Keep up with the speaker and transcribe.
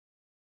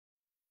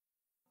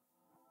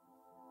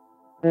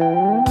Hi,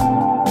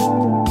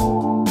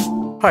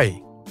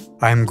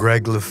 I'm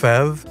Gregg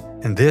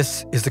LeFevre, and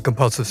this is The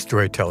Compulsive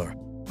Storyteller,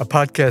 a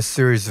podcast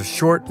series of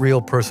short,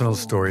 real personal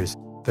stories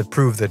that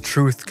prove that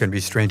truth can be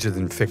stranger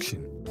than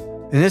fiction.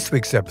 In this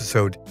week's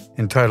episode,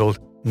 entitled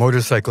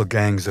Motorcycle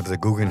Gangs of the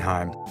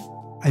Guggenheim,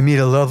 I meet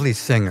a lovely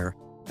singer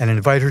and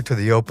invite her to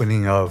the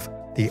opening of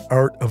The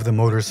Art of the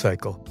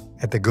Motorcycle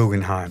at the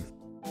Guggenheim.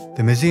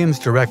 The museum's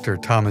director,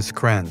 Thomas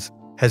Krens,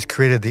 has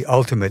created the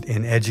ultimate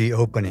in edgy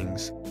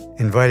openings,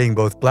 inviting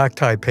both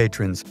black-tie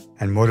patrons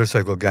and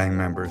motorcycle gang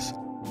members.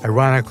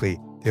 Ironically,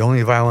 the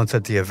only violence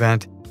at the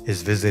event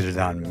is visited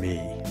on me.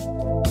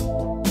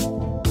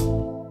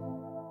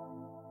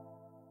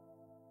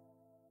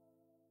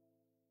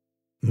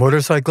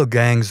 Motorcycle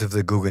Gangs of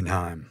the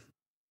Guggenheim.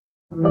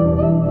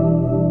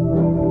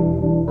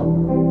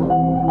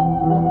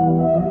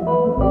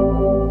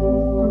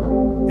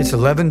 It's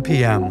 11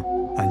 p.m.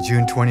 on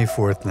June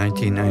 24th,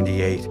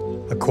 1998,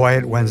 a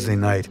quiet Wednesday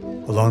night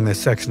along the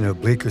section of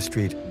Bleecker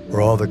Street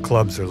where all the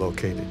clubs are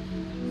located.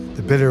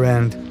 The bitter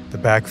end, the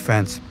back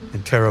fence,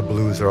 and Terra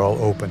Blues are all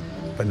open,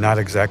 but not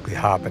exactly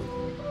hopping.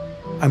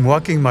 I'm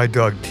walking my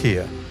dog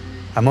Tia.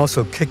 I'm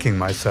also kicking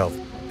myself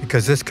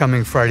because this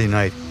coming Friday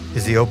night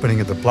is the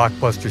opening of the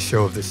blockbuster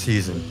show of the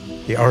season,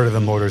 The Art of the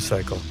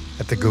Motorcycle,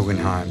 at the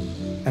Guggenheim,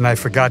 and I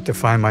forgot to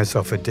find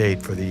myself a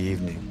date for the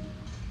evening.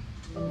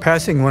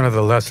 Passing one of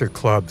the lesser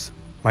clubs,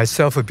 my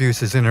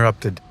self-abuse is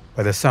interrupted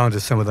by the sound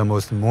of some of the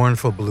most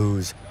mournful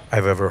blues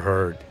I've ever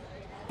heard.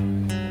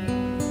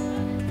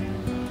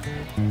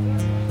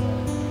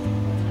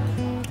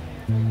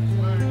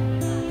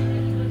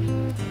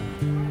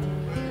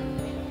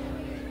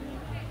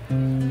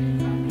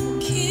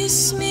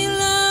 Kiss me like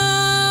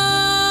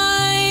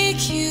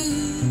you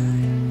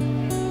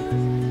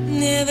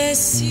never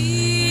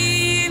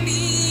see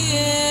me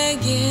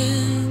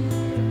again.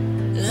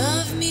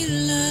 Love me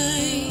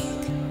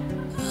like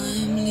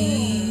I'm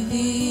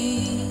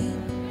leaving.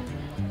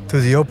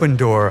 Through the open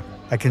door,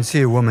 I can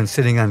see a woman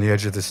sitting on the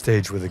edge of the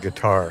stage with a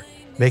guitar,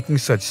 making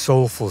such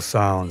soulful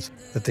sounds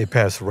that they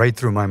pass right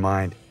through my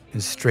mind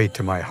and straight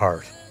to my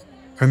heart.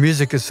 Her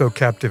music is so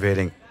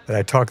captivating that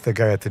I talk the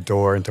guy at the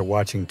door into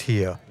watching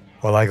Tia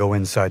while I go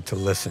inside to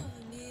listen.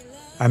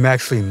 I'm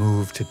actually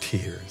moved to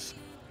tears.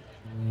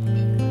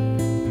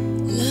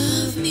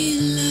 Love me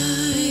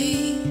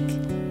like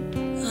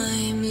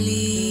I'm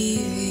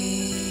leaving.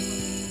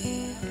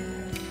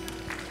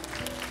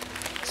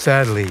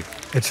 Sadly,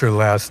 it's her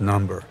last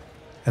number,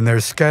 and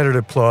there's scattered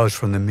applause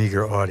from the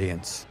meager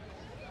audience.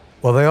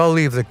 While they all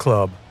leave the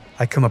club,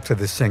 I come up to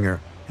the singer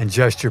and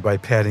gesture by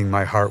patting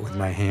my heart with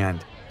my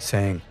hand,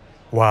 saying,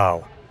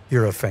 "Wow,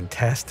 you're a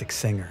fantastic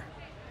singer.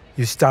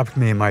 You stopped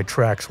me in my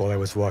tracks while I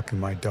was walking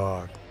my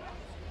dog."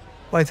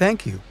 "Why,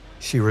 thank you,"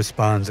 she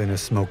responds in a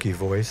smoky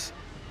voice.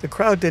 "The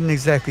crowd didn't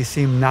exactly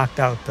seem knocked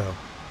out, though."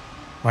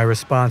 My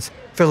response,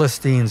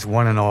 "Philistines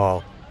one and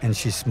all," and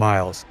she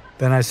smiles.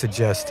 Then I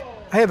suggest,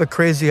 "I have a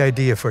crazy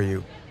idea for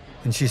you."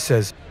 And she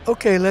says,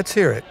 "Okay, let's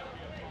hear it."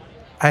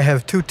 I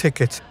have 2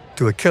 tickets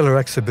to a killer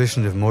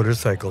exhibition of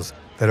motorcycles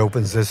that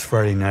opens this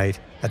Friday night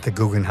at the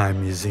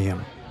Guggenheim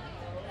Museum.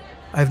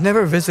 I've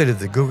never visited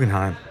the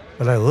Guggenheim,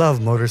 but I love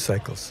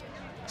motorcycles.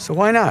 So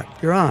why not?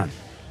 You're on.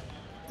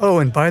 "Oh,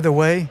 and by the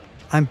way,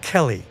 I'm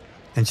Kelly,"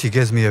 and she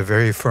gives me a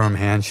very firm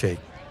handshake.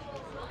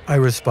 I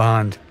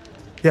respond,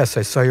 "Yes,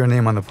 I saw your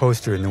name on the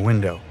poster in the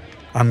window.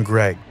 I'm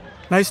Greg.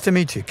 Nice to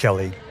meet you,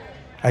 Kelly."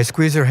 I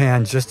squeeze her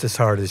hand just as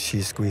hard as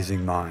she's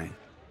squeezing mine.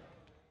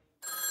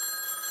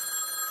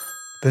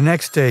 The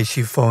next day,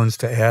 she phones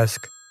to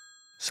ask,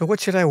 "So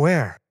what should I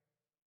wear?"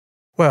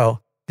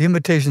 Well, the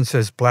invitation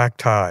says black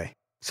tie,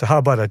 so how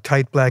about a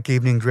tight black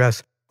evening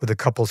dress with a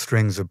couple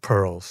strings of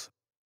pearls?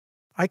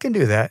 "I can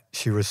do that,"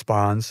 she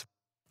responds.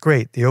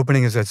 "Great, the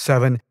opening is at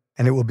 7,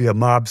 and it will be a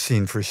mob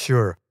scene for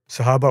sure,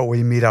 so how about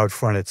we meet out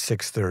front at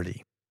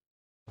 6:30?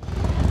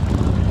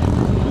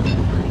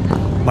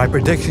 My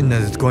prediction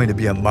that it's going to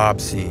be a mob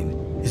scene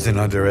is an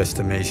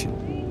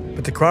underestimation.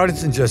 But the crowd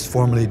isn't just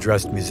formally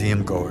dressed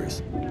museum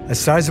goers. A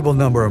sizable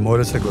number of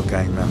motorcycle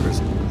gang members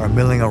are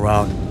milling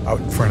around out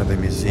in front of the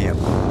museum.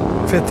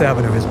 Fifth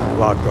Avenue has been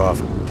blocked off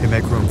to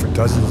make room for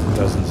dozens and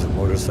dozens of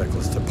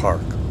motorcycles to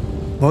park.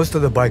 Most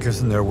of the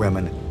bikers and their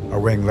women are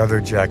wearing leather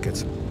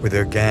jackets with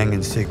their gang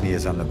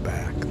insignias on the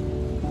back.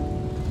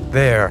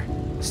 There,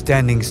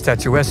 standing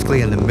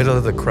statuesquely in the middle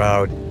of the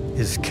crowd,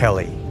 is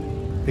Kelly.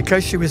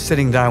 Because she was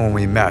sitting down when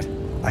we met,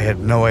 I had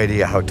no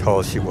idea how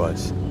tall she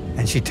was,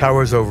 and she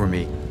towers over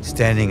me,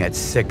 standing at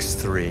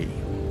 6'3".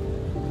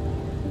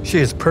 She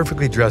is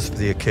perfectly dressed for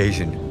the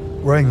occasion,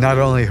 wearing not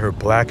only her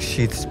black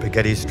sheath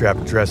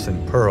spaghetti-strap dress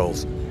and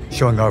pearls,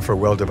 showing off her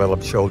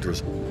well-developed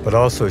shoulders, but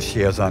also she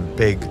has on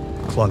big,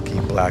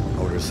 clunky black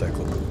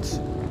motorcycle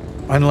boots.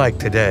 Unlike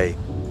today,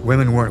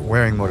 women weren't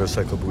wearing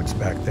motorcycle boots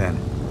back then,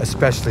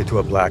 especially to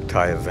a black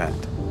tie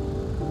event.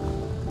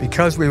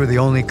 Because we were the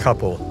only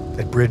couple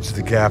that bridged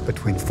the gap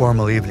between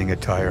formal evening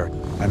attire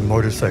and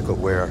motorcycle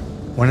wear,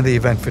 one of the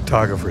event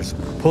photographers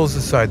pulls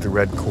aside the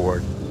red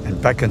cord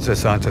and beckons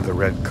us onto the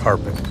red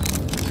carpet.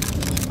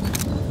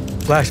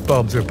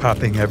 Flashbulbs are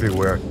popping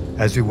everywhere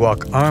as we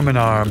walk arm in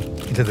arm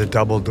into the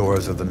double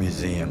doors of the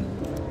museum.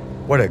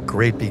 What a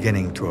great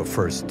beginning to a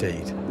first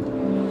date.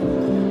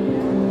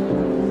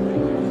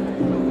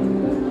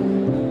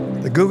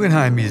 The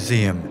Guggenheim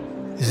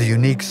Museum is a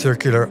unique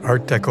circular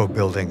Art Deco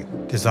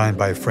building designed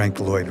by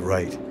Frank Lloyd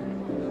Wright.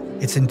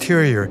 Its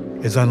interior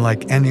is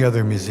unlike any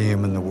other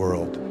museum in the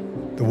world.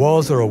 The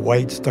walls are a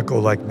white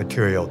stucco-like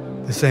material,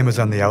 the same as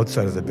on the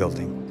outside of the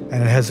building,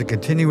 and it has a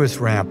continuous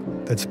ramp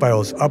that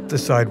spirals up the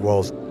side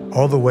walls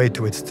all the way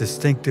to its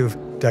distinctive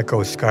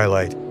deco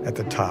skylight at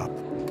the top.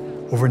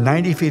 Over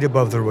 90 feet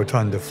above the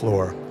rotunda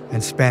floor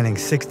and spanning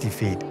 60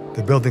 feet,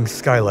 the building's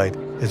skylight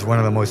is one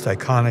of the most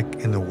iconic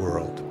in the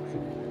world.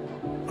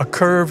 A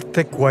curved,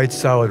 thick white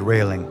solid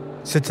railing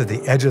sits at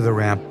the edge of the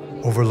ramp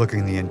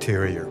overlooking the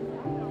interior.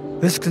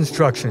 This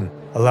construction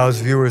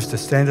allows viewers to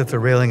stand at the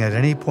railing at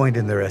any point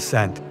in their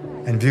ascent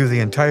and view the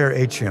entire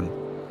atrium,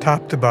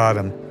 top to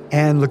bottom,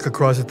 and look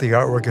across at the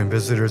artwork and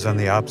visitors on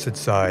the opposite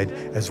side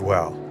as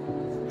well.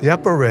 The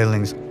upper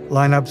railings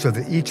line up so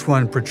that each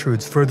one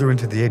protrudes further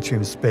into the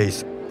atrium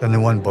space than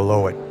the one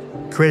below it,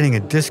 creating a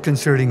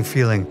disconcerting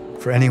feeling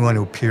for anyone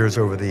who peers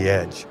over the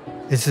edge.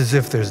 It's as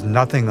if there's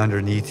nothing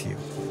underneath you.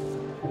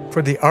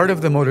 For the Art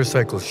of the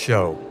Motorcycle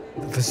show,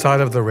 the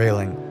facade of the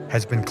railing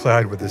has been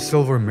clad with a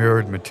silver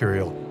mirrored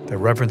material that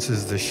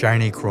references the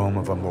shiny chrome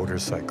of a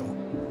motorcycle.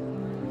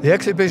 The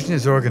exhibition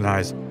is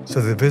organized so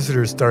that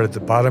visitors start at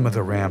the bottom of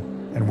the ramp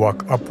and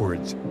walk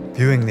upwards,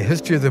 viewing the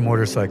history of the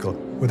motorcycle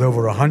with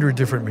over 100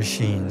 different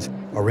machines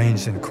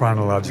arranged in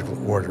chronological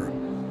order.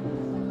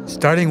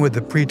 Starting with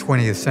the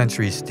pre-20th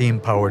century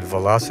steam-powered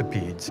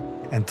velocipedes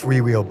and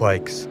three-wheel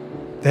bikes,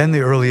 then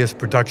the earliest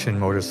production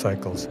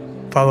motorcycles,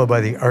 followed by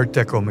the Art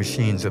Deco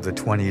machines of the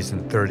 20s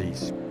and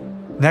 30s.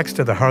 Next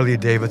are the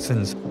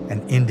Harley-Davidsons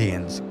and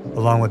Indians,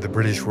 along with the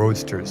British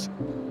Roadsters,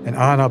 and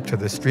on up to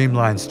the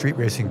streamlined street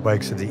racing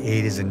bikes of the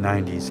 80s and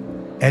 90s,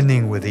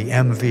 ending with the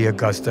MV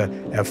Augusta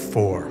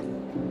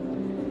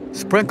F4.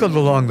 Sprinkled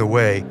along the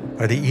way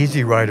are the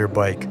Easy Rider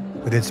bike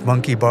with its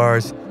monkey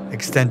bars,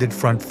 extended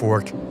front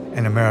fork,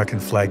 and American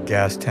flag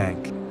gas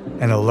tank,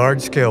 and a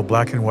large-scale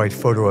black and white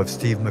photo of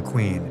Steve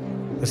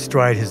McQueen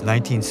astride his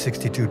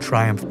 1962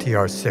 Triumph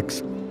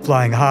TR6,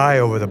 flying high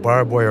over the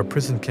barbed wire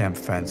prison camp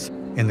fence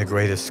in The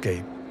Great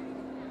Escape.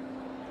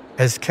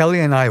 As Kelly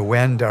and I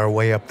wend our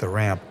way up the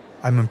ramp,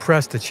 I'm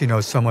impressed that she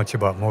knows so much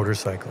about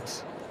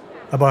motorcycles.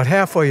 About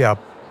halfway up,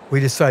 we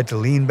decide to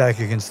lean back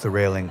against the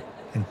railing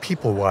and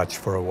people watch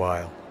for a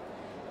while.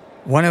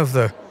 One of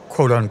the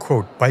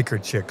quote-unquote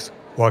biker chicks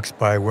walks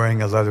by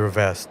wearing a leather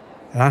vest,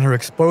 and on her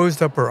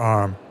exposed upper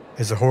arm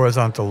is a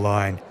horizontal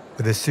line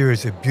with a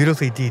series of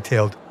beautifully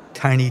detailed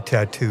tiny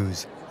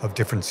tattoos of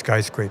different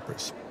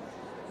skyscrapers.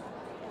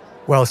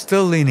 While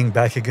still leaning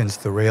back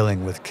against the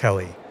railing with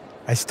Kelly,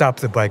 I stop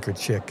the biker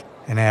chick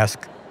and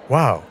ask,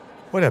 "Wow,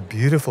 what a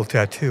beautiful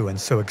tattoo and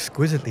so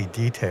exquisitely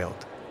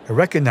detailed." I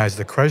recognize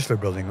the Chrysler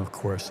building, of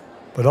course,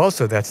 but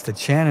also that's the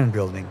Channon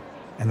building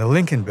and the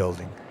Lincoln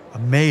building.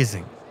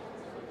 Amazing.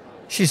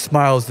 She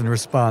smiles in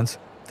response,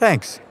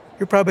 "Thanks.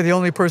 You're probably the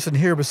only person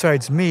here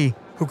besides me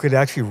who could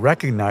actually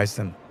recognize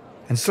them,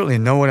 and certainly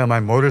no one at my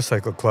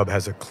motorcycle club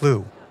has a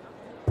clue."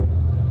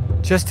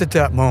 Just at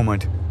that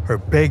moment, her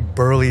big,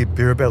 burly,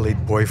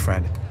 beer-bellied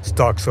boyfriend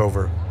stalks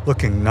over,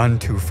 looking none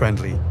too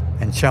friendly,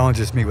 and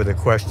challenges me with a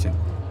question.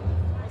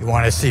 "You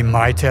want to see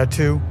my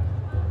tattoo?"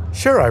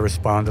 "Sure," I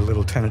respond a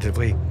little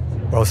tentatively,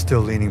 while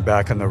still leaning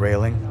back on the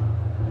railing.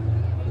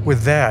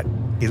 With that,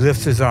 he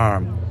lifts his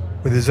arm,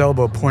 with his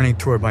elbow pointing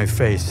toward my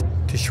face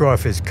to show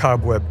off his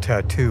cobweb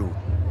tattoo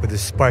with a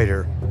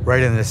spider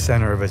right in the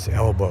center of his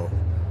elbow.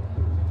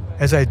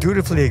 As I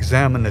dutifully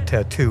examine the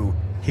tattoo,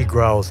 he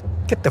growls,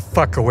 "Get the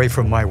fuck away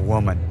from my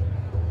woman,"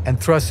 and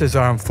thrusts his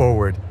arm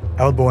forward,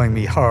 elbowing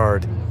me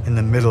hard in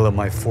the middle of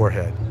my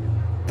forehead.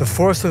 The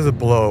force of the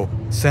blow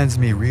sends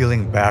me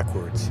reeling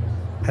backwards.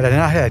 Had I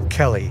not had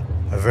Kelly,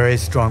 a very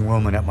strong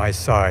woman at my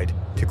side,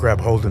 to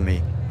grab hold of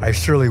me, I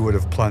surely would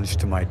have plunged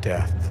to my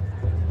death.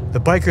 The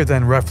biker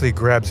then roughly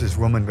grabs his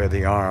woman by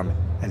the arm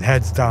and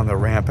heads down the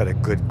ramp at a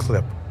good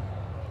clip.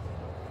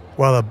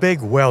 While a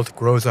big welt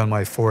grows on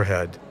my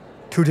forehead,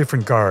 two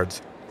different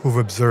guards, who've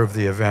observed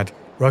the event,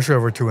 rush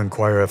over to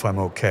inquire if I'm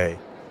okay.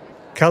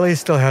 Kelly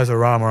still has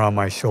her arm around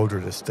my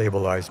shoulder to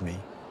stabilize me.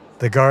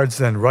 The guards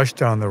then rush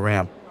down the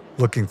ramp,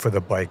 looking for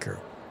the biker.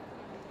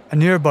 A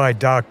nearby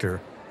doctor,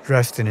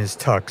 dressed in his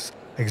tux,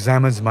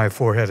 examines my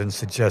forehead and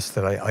suggests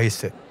that I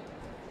ice it.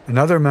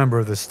 Another member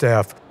of the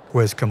staff who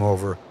has come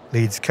over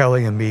leads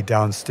Kelly and me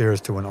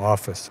downstairs to an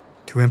office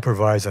to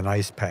improvise an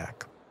ice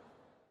pack.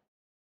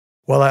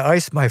 While I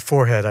ice my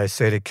forehead, I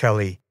say to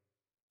Kelly,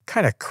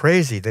 "Kind of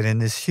crazy that in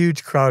this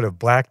huge crowd of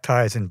black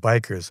ties and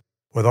bikers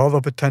with all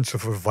the potential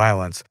for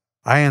violence,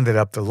 I ended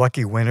up the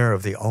lucky winner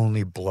of the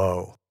only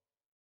blow."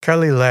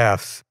 Kelly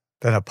laughs,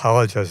 then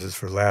apologizes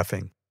for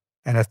laughing,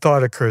 and a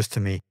thought occurs to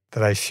me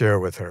that I share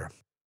with her.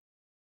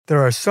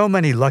 There are so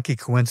many lucky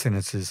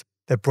coincidences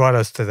that brought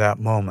us to that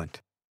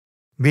moment.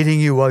 Meeting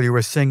you while you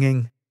were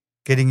singing,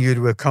 getting you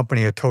to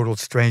accompany a total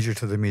stranger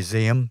to the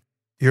museum,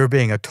 Your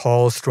being a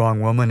tall, strong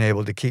woman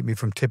able to keep me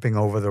from tipping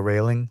over the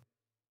railing.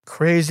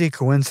 Crazy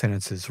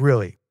coincidences,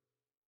 really.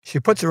 She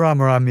puts her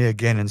arm around me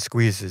again and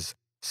squeezes,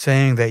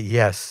 saying that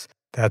yes,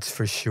 that's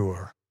for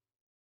sure.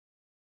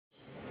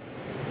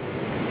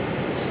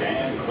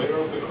 Stand clear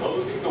of the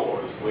closing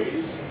doors,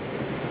 please.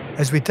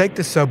 As we take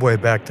the subway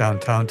back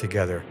downtown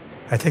together,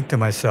 I think to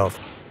myself,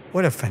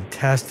 what a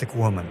fantastic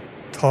woman.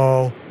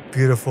 Tall,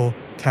 beautiful,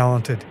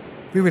 talented.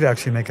 We would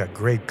actually make a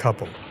great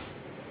couple.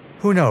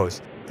 Who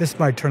knows? This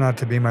might turn out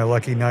to be my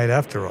lucky night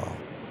after all.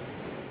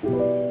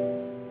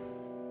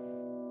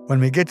 When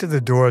we get to the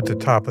door at the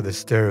top of the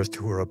stairs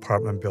to her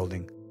apartment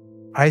building,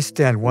 I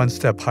stand one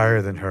step higher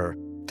than her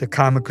to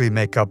comically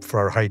make up for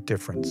our height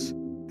difference,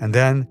 and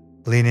then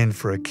lean in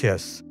for a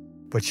kiss,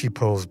 but she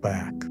pulls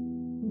back.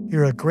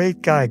 You're a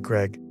great guy,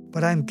 Gregg,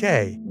 but I'm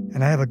gay,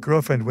 and I have a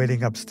girlfriend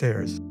waiting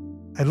upstairs.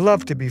 I'd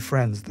love to be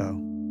friends, though.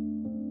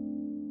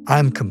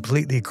 I'm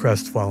completely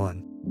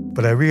crestfallen,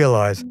 but I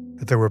realize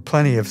that there were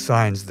plenty of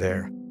signs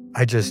there.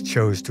 I just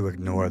chose to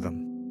ignore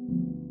them.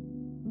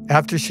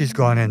 After she's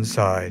gone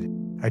inside,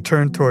 I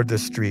turn toward the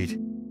street,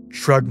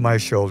 shrug my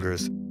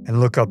shoulders, and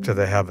look up to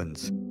the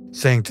heavens,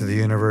 saying to the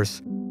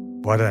universe,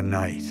 what a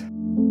night.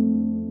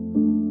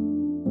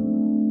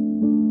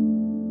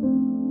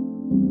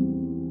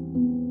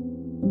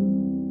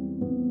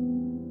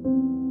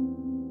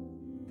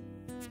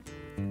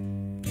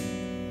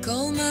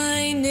 Call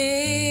my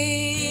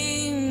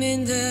name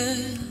in the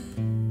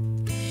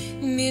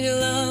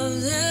middle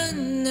of the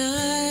night.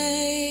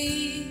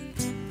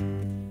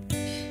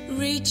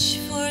 Reach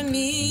for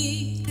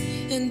me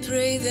and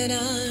pray that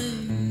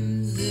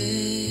I'm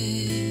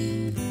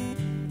there.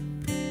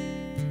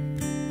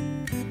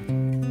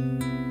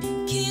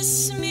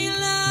 Kiss me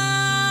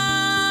like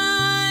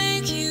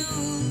you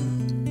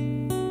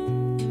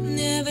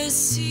never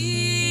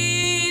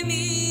see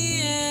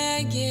me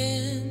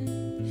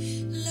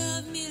again.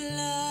 Love me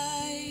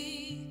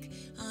like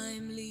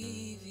I'm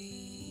leaving.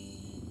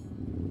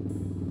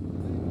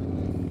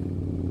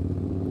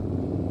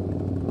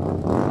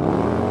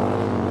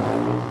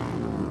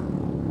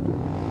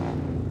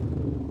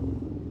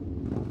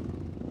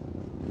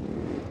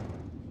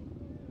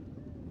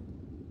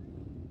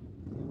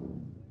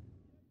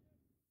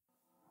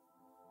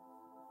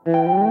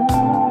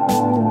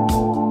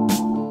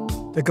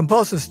 The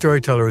Compulsive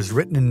Storyteller is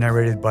written and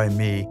narrated by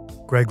me,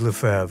 Gregg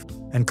LeFevre,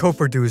 and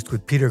co-produced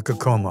with Peter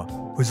Kokoma,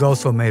 who's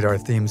also made our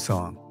theme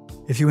song.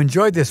 If you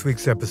enjoyed this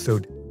week's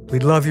episode,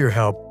 we'd love your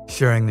help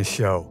sharing the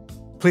show.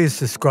 Please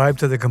subscribe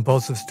to The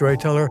Compulsive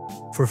Storyteller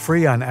for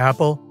free on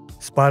Apple,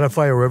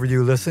 Spotify, or wherever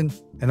you listen.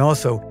 And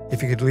also,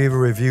 if you could leave a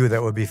review,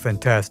 that would be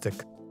fantastic.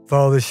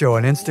 Follow the show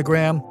on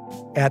Instagram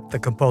 @The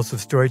Compulsive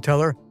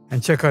Storyteller,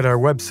 and check out our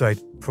website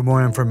for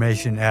more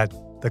information at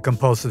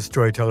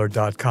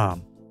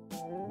thecompulsivestoryteller.com.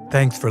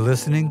 Thanks for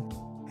listening,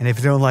 and if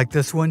you don't like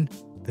this one,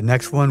 the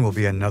next one will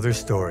be another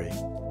story.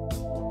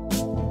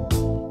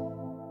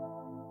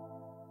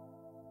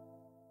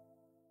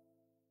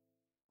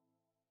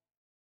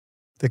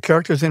 The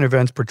characters and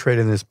events portrayed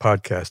in this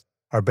podcast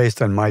are based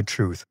on my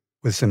truth,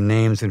 with some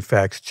names and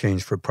facts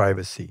changed for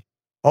privacy.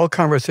 All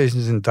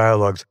conversations and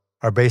dialogues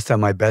are based on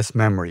my best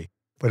memory,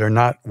 but are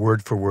not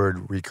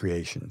word-for-word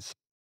recreations.